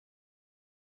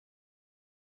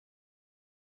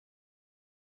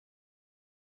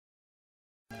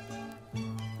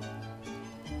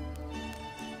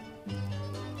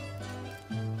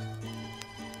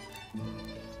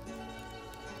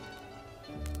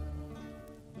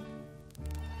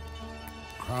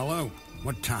Carlo,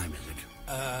 what time is it?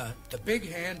 The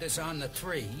big hand is on the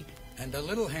 3, and the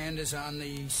little hand is on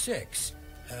the 6.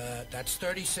 That's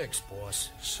 36, boss.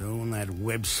 Soon that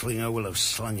web slinger will have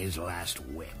slung his last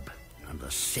web, and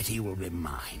the city will be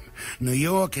mine. New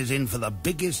York is in for the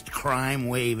biggest crime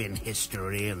wave in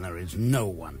history, and there is no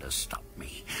one to stop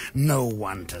me. No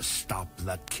one to stop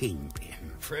the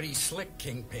Kingpin. Pretty slick,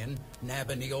 Kingpin,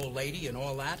 nabbing the old lady and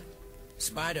all that.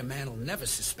 Spider-Man will never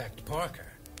suspect Parker.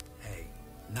 Hey,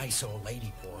 nice old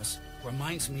lady, boss.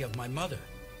 Reminds me of my mother.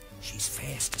 She's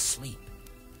fast asleep.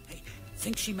 Hey,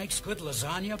 think she makes good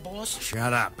lasagna, boss?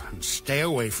 Shut up and stay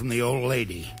away from the old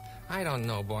lady. I don't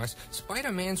know, boss.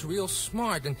 Spider-Man's real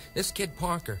smart, and this kid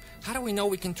Parker, how do we know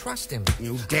we can trust him?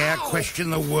 You dare question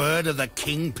the word of the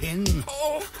Kingpin?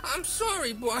 Oh, I'm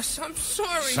sorry, boss. I'm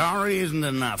sorry. Sorry isn't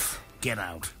enough. Get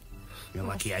out. You're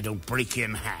lucky I don't break you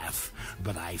in half,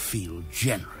 but I feel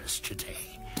generous today.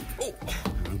 Oh.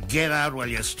 Get out while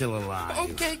you're still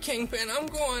alive. Okay, Kingpin, I'm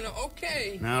going,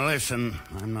 okay. Now listen,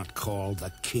 I'm not called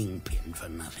the Kingpin for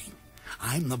nothing.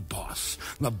 I'm the boss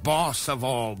of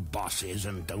all bosses,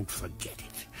 and don't forget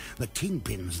it. The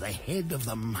Kingpin's the head of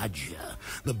the Buddah,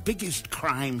 the biggest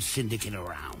crime syndicate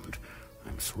around.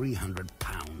 I'm 300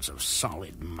 pounds of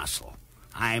solid muscle.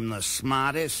 I'm the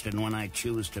smartest, and when I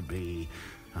choose to be,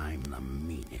 I'm the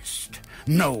meanest.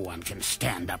 No one can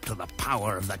stand up to the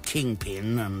power of the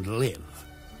Kingpin and live.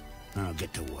 Now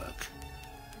get to work.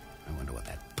 I wonder what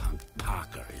that punk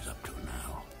Parker is up to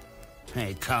now.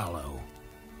 Hey, Carlo,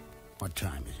 what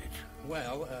time is it?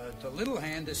 Well, the little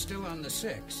hand is still on the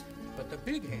 6, but the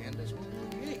big hand is on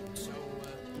the 8, so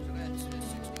that's 16.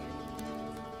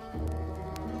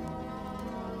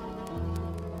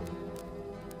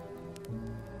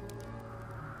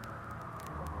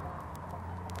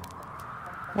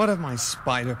 What have my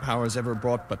spider powers ever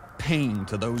brought but pain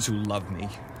to those who love me?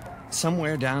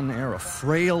 Somewhere down there, a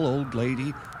frail old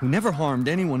lady who never harmed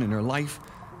anyone in her life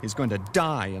is going to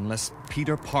die unless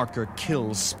Peter Parker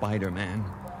kills Spider-Man.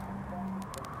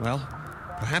 Well,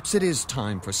 perhaps it is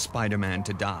time for Spider-Man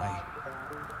to die.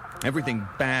 Everything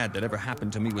bad that ever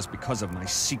happened to me was because of my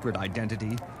secret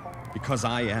identity, because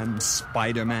I am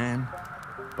Spider-Man.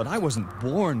 But I wasn't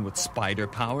born with spider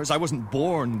powers. I wasn't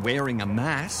born wearing a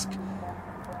mask.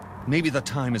 Maybe the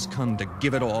time has come to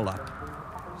give it all up.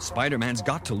 Spider-Man's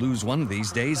got to lose one of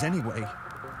these days anyway.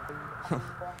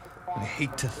 I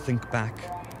hate to think back,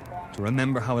 to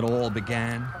remember how it all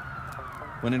began.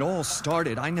 When it all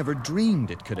started, I never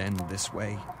dreamed it could end this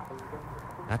way.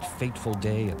 That fateful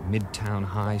day at Midtown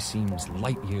High seems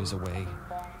light years away.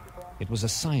 It was a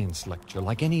science lecture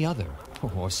like any other,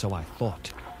 or so I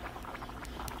thought.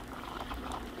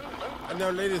 And now,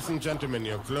 ladies and gentlemen,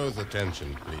 your close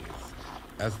attention, please.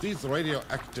 As these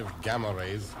radioactive gamma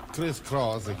rays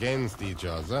crisscross against each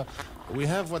other, we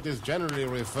have what is generally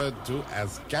referred to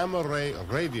as gamma ray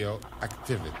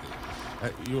radioactivity.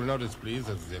 You'll notice, please,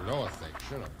 that the lower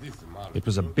section of this molecule... It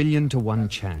was a 1,000,000,000 to 1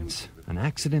 chance, an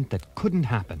accident that couldn't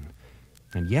happen.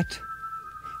 And yet,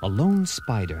 a lone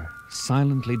spider,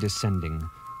 silently descending,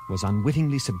 was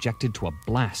unwittingly subjected to a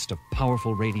blast of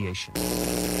powerful radiation.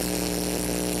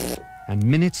 And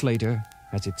minutes later,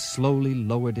 as it slowly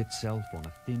lowered itself on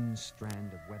a thin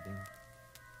strand of webbing...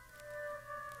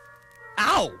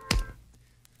 Ow!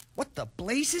 What the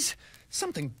blazes?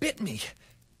 Something bit me.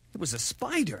 It was a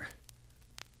spider.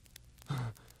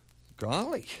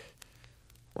 Golly,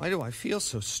 why do I feel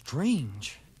so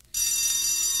strange?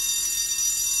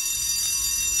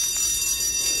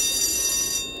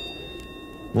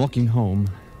 Walking home,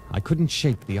 I couldn't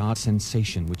shake the odd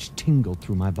sensation which tingled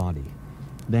through my body.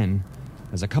 Then,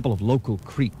 as a couple of local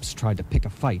creeps tried to pick a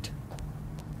fight...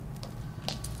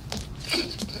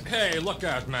 Hey, look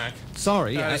out, Mac.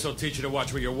 Sorry, This'll teach you to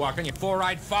watch where you're walking, you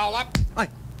four-eyed foul-up. I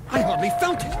hardly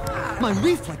felt it. My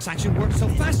reflex action worked so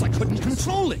fast I couldn't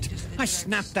control it. I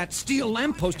snapped that steel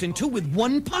lamppost in two with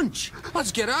one punch.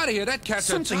 Let's get out of here. That cat's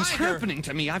a tiger. Something's happening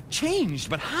to me. I've changed,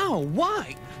 but how?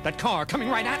 Why? That car coming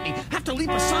right at me. Have to leap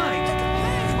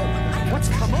aside. What's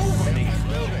come over me?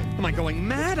 Am I going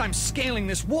mad? I'm scaling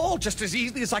this wall just as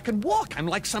easily as I can walk. I'm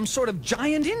like some sort of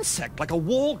giant insect, like a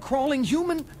wall-crawling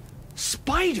human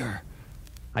spider.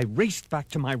 I raced back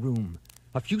to my room.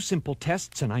 A few simple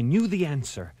tests, and I knew the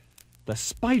answer. The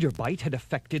spider bite had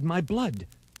affected my blood.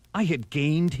 I had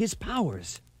gained his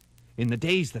powers. In the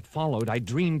days that followed, I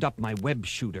dreamed up my web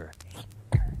shooter.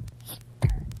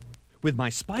 With my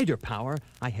spider power,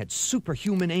 I had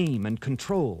superhuman aim and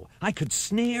control. I could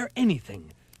snare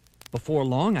anything. Before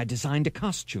long, I designed a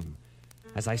costume.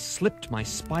 As I slipped my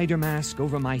spider mask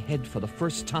over my head for the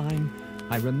first time,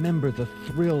 I remember the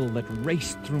thrill that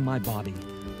raced through my body.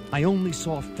 I only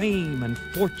saw fame and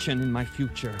fortune in my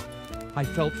future. I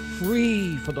felt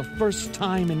free for the first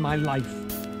time in my life.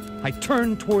 I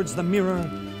turned towards the mirror,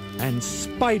 and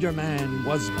Spider-Man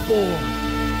was born.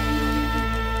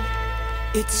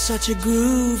 It's such a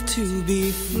groove to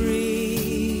be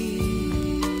free.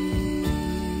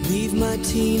 Leave my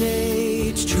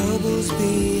teenage troubles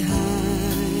behind.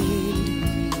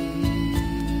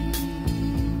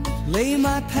 Lay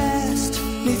my past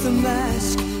 'neath a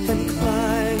mask and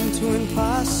climb to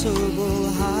impossible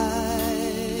heights.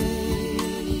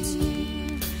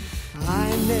 I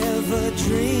never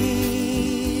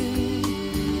dreamed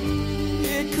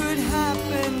it could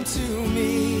happen to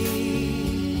me,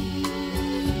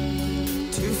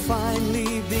 to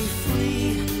finally be free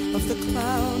of the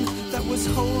clown that was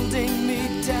holding me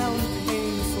down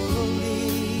painfully.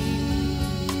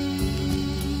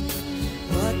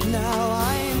 But now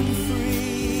I'm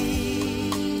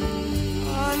free,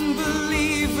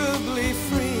 unbelievably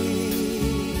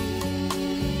free.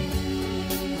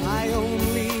 I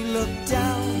only look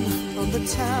down on the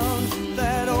town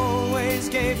that always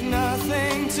gave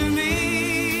nothing to me.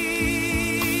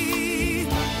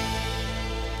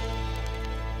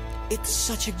 It's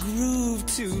such a groove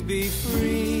to be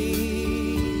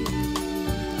free.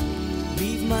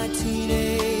 Leave my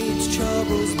teenage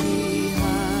troubles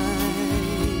behind.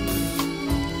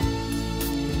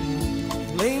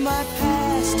 Lay my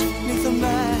past 'neath a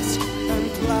mask and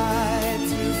glide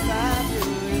through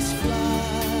fabulous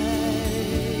flights.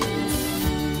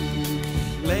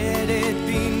 Let it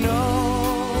be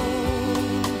known,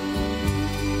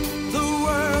 the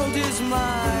world is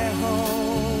my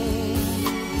home.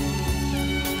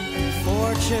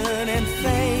 Fortune and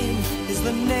fame is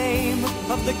the name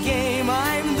of the game.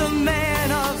 I'm the man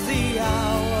of the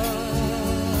hour,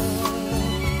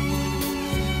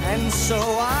 and so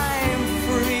I'm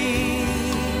free,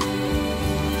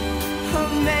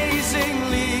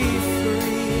 amazingly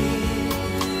free.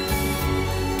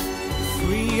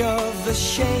 Free of the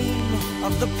shame,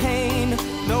 of the pain,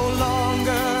 no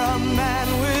longer a man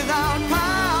without power.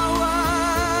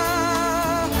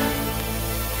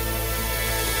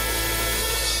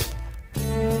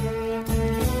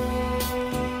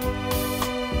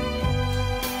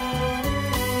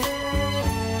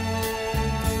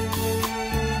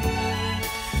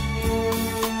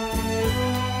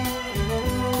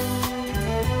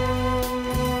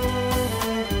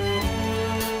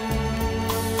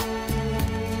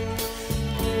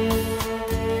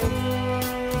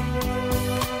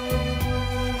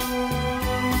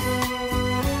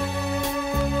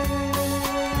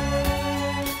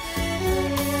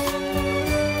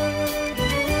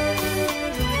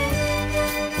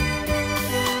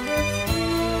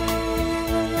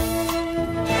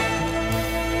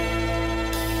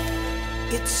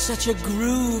 It's such a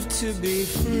groove to be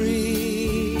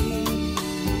free.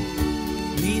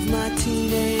 Leave my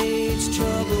teenage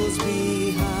troubles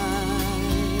behind.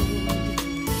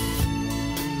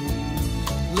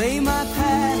 Lay my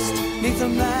past 'neath a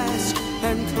mask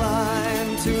and climb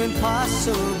to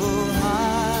impossible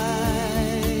heights.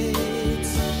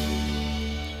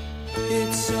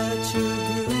 It's such a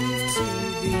groove to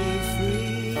be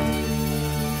free.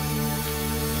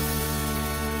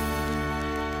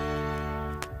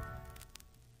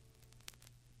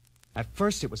 At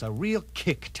first, it was a real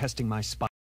kick testing my spine.